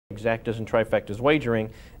Exactas and trifectas wagering,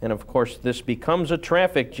 and of course this becomes a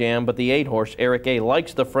traffic jam, but the 8-horse Eric A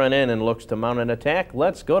likes the front end and looks to mount an attack.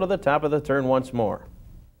 Let's go to the top of the turn once more.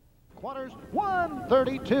 Quarters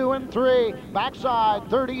 132 and 3, backside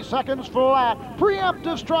 30 seconds flat,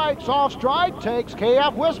 preemptive strikes, off strike, takes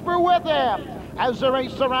KF Whisper with him as they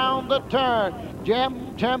race around the turn.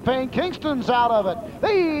 Champagne Kingston's out of it.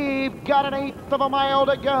 They've got an 1/8 of a mile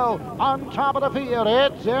to go. On top of the field,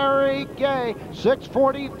 it's Eric A,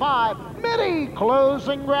 6:45. Mitty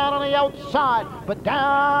closing ground on the outside, but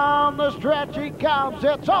down the stretch he comes.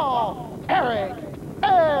 It's all Eric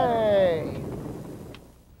A.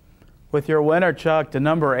 With your winner, Chuck, to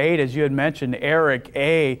number 8, as you had mentioned, Eric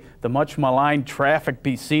A, the much maligned traffic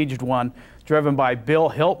besieged one, driven by Bill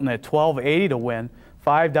Hilton at $12.80 to win,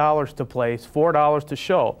 $5 to place, $4 to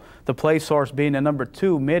show. The place horse being the number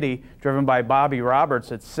 2, Mitty, driven by Bobby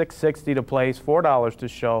Roberts at $6.60 to place, $4 to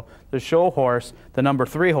show. The show horse, the number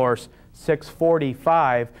 3 horse,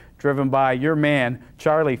 $6.45, driven by your man,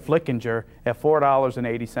 Charlie Flickinger, at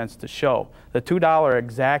 $4.80 to show. The $2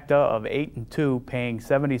 exacta of 8 and 2, paying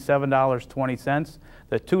 $77.20.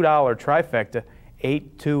 The $2 trifecta,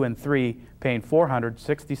 8, 2, and 3, paying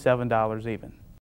 $467 even.